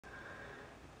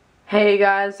Hey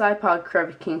guys, iPod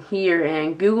Crevice King here,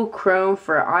 and Google Chrome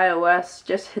for iOS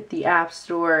just hit the App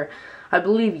Store, I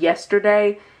believe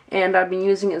yesterday, and I've been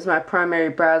using it as my primary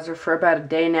browser for about a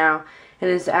day now, and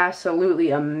it is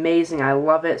absolutely amazing. I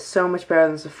love it, so much better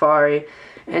than Safari.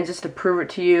 And just to prove it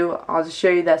to you, I'll just show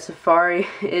you that Safari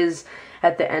is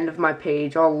at the end of my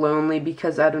page, all lonely,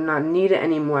 because I do not need it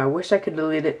anymore. I wish I could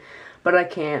delete it, but I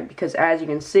can't, because as you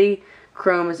can see,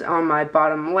 Chrome is on my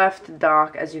bottom left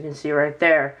dock, as you can see right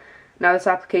there. Now this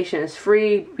application is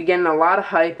free, getting a lot of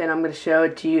hype, and I'm going to show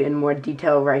it to you in more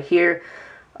detail right here.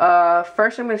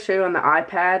 First I'm going to show you on the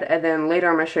iPad, and then later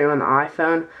I'm going to show you on the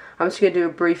iPhone. I'm just going to do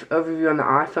a brief overview on the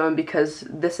iPhone because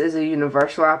this is a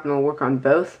universal app and it'll work on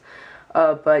both.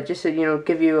 But just to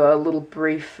give you a little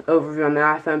brief overview on the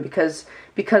iPhone, because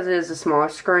it is a smaller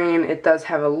screen, it does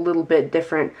have a little bit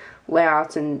different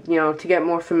layouts, and to get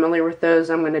more familiar with those,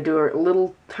 I'm going to do a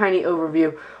little tiny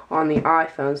overview on the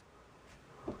iPhone.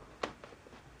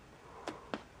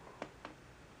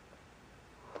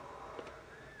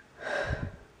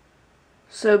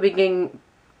 So beginning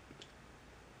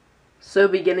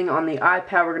on the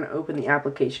iPad, we're going to open the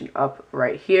application up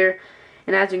right here.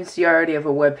 And as you can see, I already have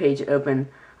a web page open.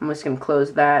 I'm just going to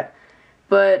close that.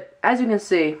 But as you can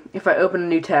see, if I open a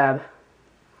new tab,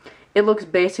 it looks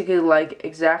basically like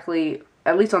exactly,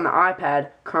 at least on the iPad,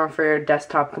 Chrome for your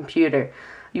desktop computer.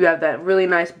 You have that really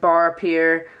nice bar up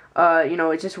here.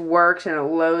 It just works and it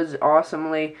loads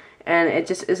awesomely. And it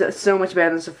just is so much better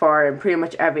than Safari in pretty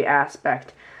much every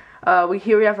aspect.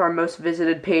 Here we have our most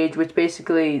visited page, which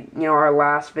basically, our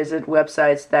last visit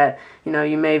websites that,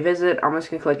 you may visit. I'm just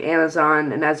going to click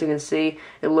Amazon, and as you can see,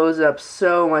 it loads up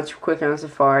so much quicker than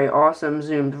Safari. Awesome,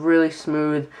 zoomed, really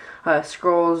smooth,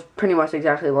 scrolls pretty much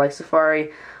exactly like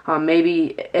Safari.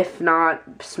 Maybe, if not,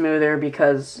 smoother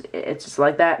because it's just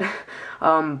like that.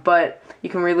 But you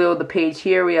can reload the page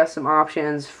here. We have some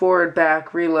options, forward,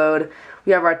 back, reload.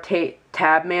 We have our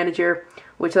tab manager,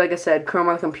 which, like I said, Chrome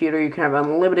on the computer, you can have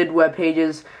unlimited web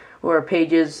pages or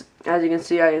pages. As you can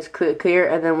see, I just click clear,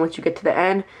 and then once you get to the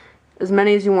end, as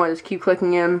many as you want, just keep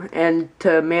clicking in, and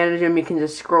to manage them, you can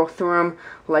just scroll through them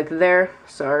like there.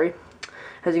 Sorry.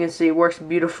 As you can see, it works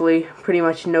beautifully, pretty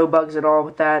much no bugs at all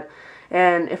with that.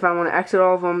 And if I want to exit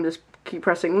all of them, just keep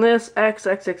pressing this, X,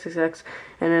 X, X, X, X,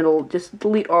 and it'll just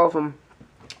delete all of them.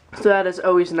 So that is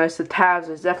always nice. The tabs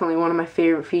is definitely one of my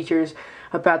favorite features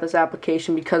about this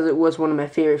application because it was one of my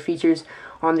favorite features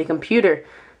on the computer.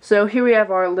 So here we have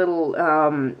our little,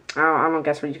 I don't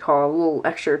guess what you call it, a little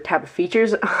extra tab of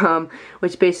features,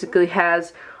 which basically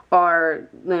has our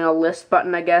list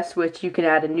button, I guess, which you can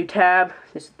add a new tab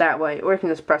just that way, or you can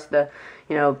just press the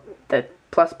the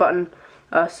plus button.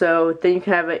 So then you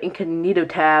can have an incognito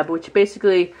tab, which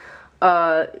basically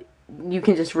you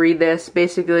can just read this.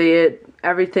 Basically,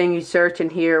 everything you search in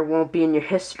here won't be in your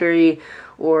history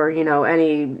or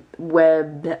any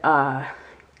web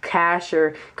cache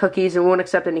or cookies. It won't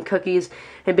accept any cookies.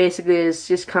 And basically, it's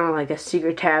just kind of like a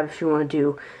secret tab if you want to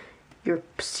do your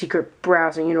secret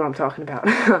browsing. You know what I'm talking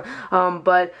about.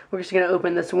 But we're just gonna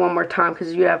open this one more time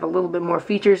because you have a little bit more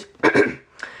features.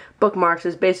 Bookmarks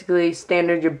is basically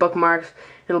standard. Your bookmarks,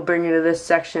 it'll bring you to this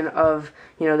section of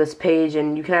this page,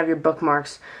 and you can have your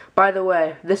bookmarks. By the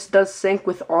way, this does sync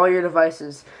with all your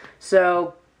devices,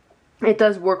 so it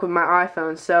does work with my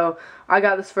iPhone. So I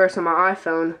got this first on my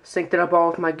iPhone, synced it up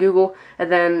all with my Google,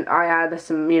 and then I added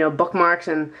some bookmarks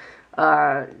and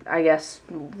I guess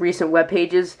recent web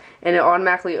pages, and it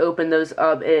automatically opened those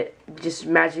up. It just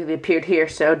magically appeared here.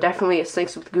 So definitely it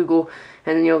syncs with Google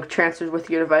and transfers with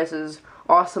your devices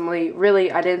awesomely.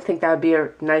 Really, I didn't think that would be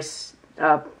a nice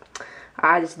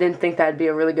I just didn't think that'd be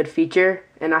a really good feature,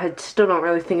 and I still don't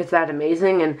really think it's that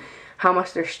amazing. And how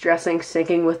much they're stressing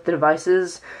syncing with the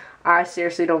devices, I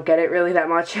seriously don't get it really that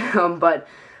much. But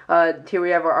here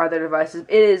we have our other devices.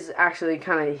 It is actually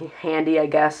kind of handy, I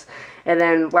guess. And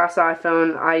then last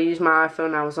iPhone, I used my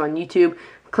iPhone. I was on YouTube.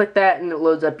 Click that, and it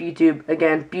loads up YouTube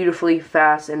again, beautifully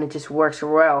fast, and it just works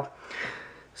well.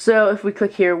 So if we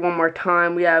click here one more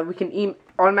time, we can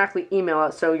automatically email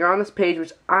it. So you're on this page,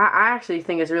 which I actually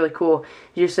think is really cool.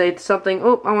 You just say something,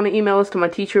 oh, I want to email this to my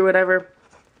teacher or whatever.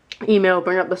 Email,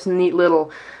 bring up this neat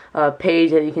little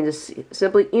page that you can just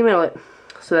simply email it.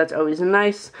 So that's always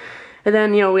nice. And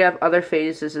then we have other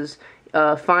pages. This is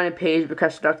find a page,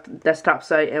 request desktop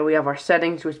site, and we have our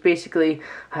settings, which basically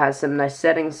has some nice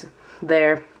settings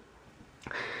there.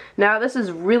 Now this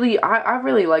is really, I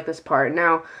really like this part.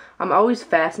 Now I'm always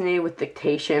fascinated with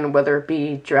dictation, whether it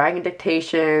be Dragon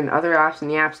Dictation, other apps in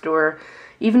the App Store.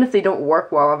 Even if they don't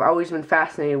work well, I've always been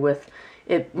fascinated with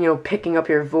it, picking up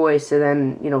your voice and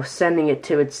then, sending it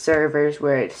to its servers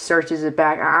where it searches it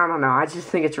back. I don't know. I just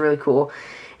think it's really cool.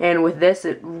 And with this,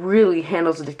 it really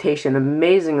handles the dictation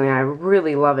amazingly. I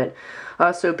really love it.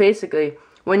 So basically,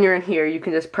 when you're in here, you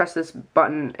can just press this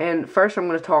button. And first, I'm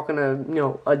going to talk in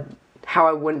a how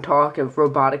I wouldn't talk, a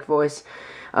robotic voice.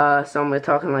 So I'm going to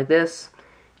talk in like this.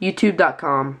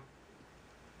 YouTube.com.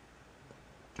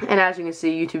 And as you can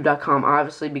see, YouTube.com,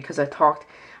 obviously, because I talked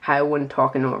how I wouldn't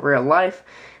talk in real life.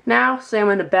 Now, say I'm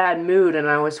in a bad mood and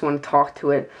I always want to talk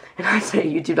to it, and I say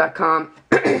YouTube.com,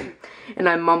 and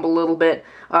I mumble a little bit.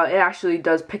 It actually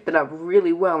does pick that up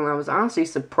really well, and I was honestly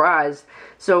surprised.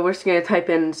 So we're just going to type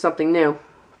in something new.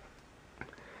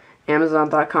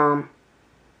 Amazon.com.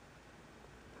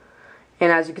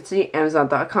 And as you can see,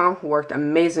 Amazon.com worked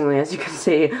amazingly. As you can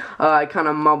see, I kind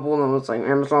of mumbled and was like,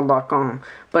 Amazon.com.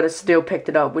 But it still picked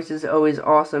it up, which is always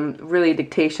awesome. Really,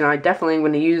 dictation. I definitely am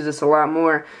going to use this a lot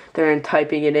more than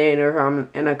typing it in, or if I'm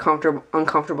in a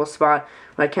uncomfortable spot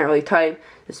where I can't really type.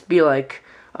 Just be like,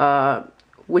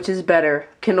 which is better,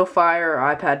 Kindle Fire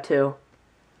or iPad 2?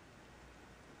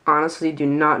 Honestly, do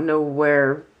not know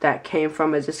where that came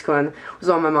from. It just was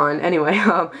on my mind. Anyway,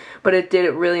 but it did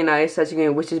it really nice. As you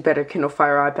can, which is better, Kindle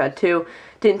Fire or iPad 2?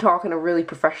 Didn't talk in a really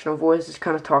professional voice. Just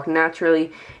kind of talk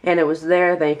naturally, and it was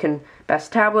there. Then you can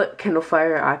best tablet, Kindle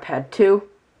Fire, iPad 2,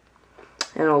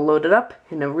 and I'll load it up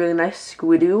in a really nice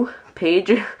Squidoo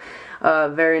page.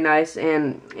 Very nice,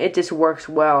 and it just works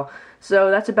well.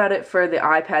 So that's about it for the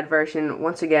iPad version.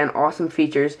 Once again, awesome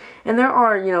features. And there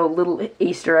are, little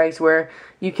Easter eggs where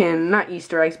you can, not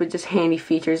Easter eggs, but just handy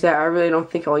features that I really don't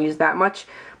think I'll use that much.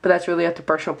 But that's really up to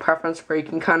personal preference, where you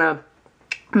can kind of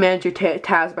manage your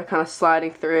tabs by kind of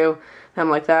sliding through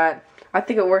them like that. I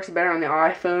think it works better on the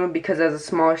iPhone because as a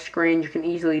smaller screen, you can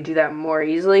easily do that more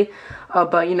easily.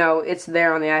 But, it's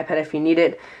there on the iPad if you need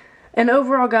it. And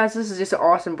overall, guys, this is just an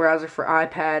awesome browser for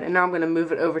iPad, and now I'm going to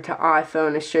move it over to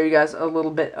iPhone and show you guys a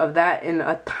little bit of that in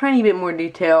a tiny bit more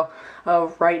detail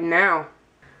right now.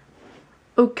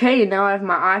 Okay, now I have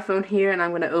my iPhone here, and I'm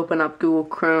going to open up Google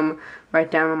Chrome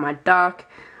right down on my dock.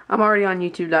 I'm already on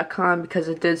YouTube.com because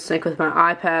it did sync with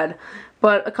my iPad,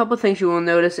 but a couple things you will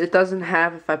notice, it doesn't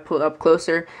have, if I pull it up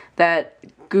closer, that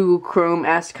Google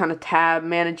Chrome-esque kind of tab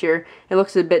manager. It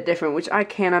looks a bit different, which I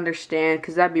can't understand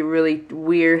because that'd be really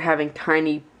weird having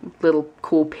tiny little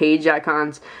cool page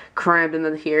icons crammed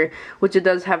into here, which it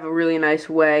does have a really nice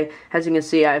way. As you can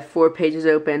see, I have 4 pages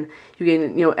open. You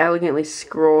can, elegantly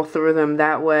scroll through them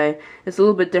that way. It's a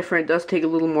little bit different. It does take a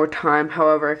little more time,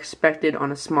 however, expected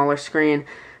on a smaller screen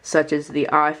such as the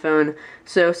iPhone.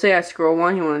 So say I scroll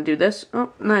one, you want to do this,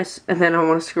 oh nice, and then I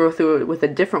want to scroll through it with a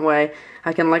different way.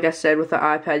 I can, like I said, with the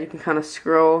iPad, you can kind of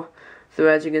scroll through,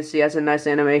 as you can see, it has a nice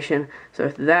animation. So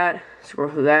through that, scroll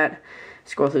through that,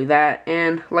 scroll through that,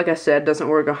 and like I said, it doesn't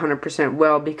work 100%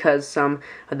 well because some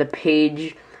of the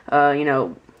page,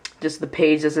 just the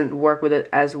page doesn't work with it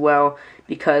as well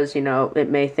because, it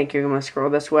may think you're going to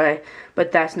scroll this way,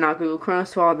 but that's not Google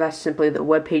Chrome's fault, that's simply the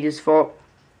web page's fault.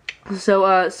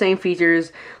 So, same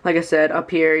features, like I said, up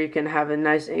here you can have a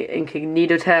nice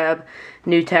incognito tab,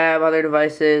 new tab, other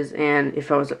devices, and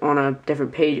if I was on a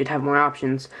different page, you'd have more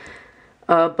options.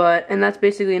 And that's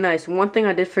basically nice. One thing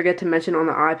I did forget to mention on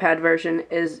the iPad version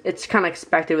is it's kind of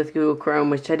expected with Google Chrome,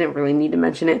 which I didn't really need to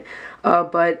mention it.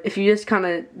 But if you just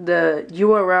the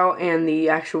URL and the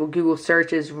actual Google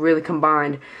search is really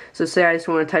combined. So say I just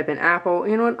want to type in Apple,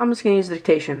 you know what, I'm just going to use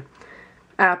dictation.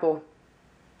 Apple.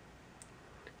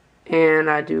 And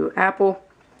I do Apple.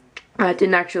 I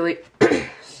didn't actually,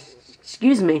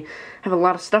 excuse me, I have a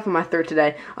lot of stuff in my throat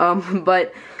today.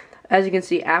 But as you can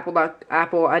see, Apple,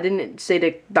 I didn't say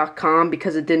the .com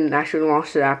because it didn't actually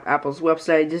launch to Apple's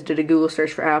website. I just did a Google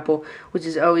search for Apple, which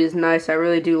is always nice. I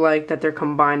really do like that they're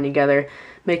combined together.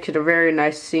 Makes it a very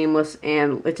nice, seamless,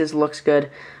 and it just looks good,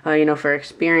 for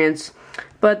experience.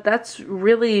 But that's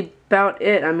really about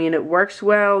it. I mean, it works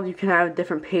well. You can have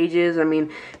different pages. I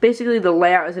mean, basically the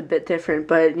layout is a bit different,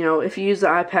 but if you use the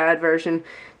iPad version,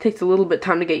 it takes a little bit of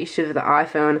time to get used to the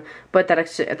iPhone, but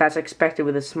that's expected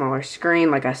with a smaller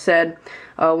screen, like I said.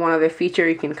 One other feature,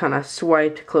 you can kind of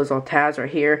swipe to close all tabs right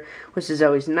here, which is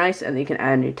always nice, and then you can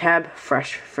add a new tab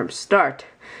fresh from start.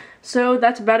 So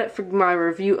that's about it for my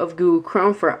review of Google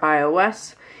Chrome for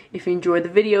iOS. If you enjoyed the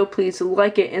video, please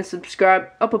like it and subscribe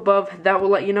up above. That will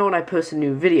let you know when I post a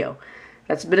new video.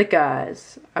 That's about it,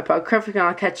 guys. I'm Paul, and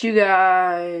I'll catch you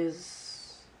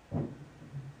guys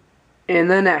in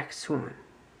the next one.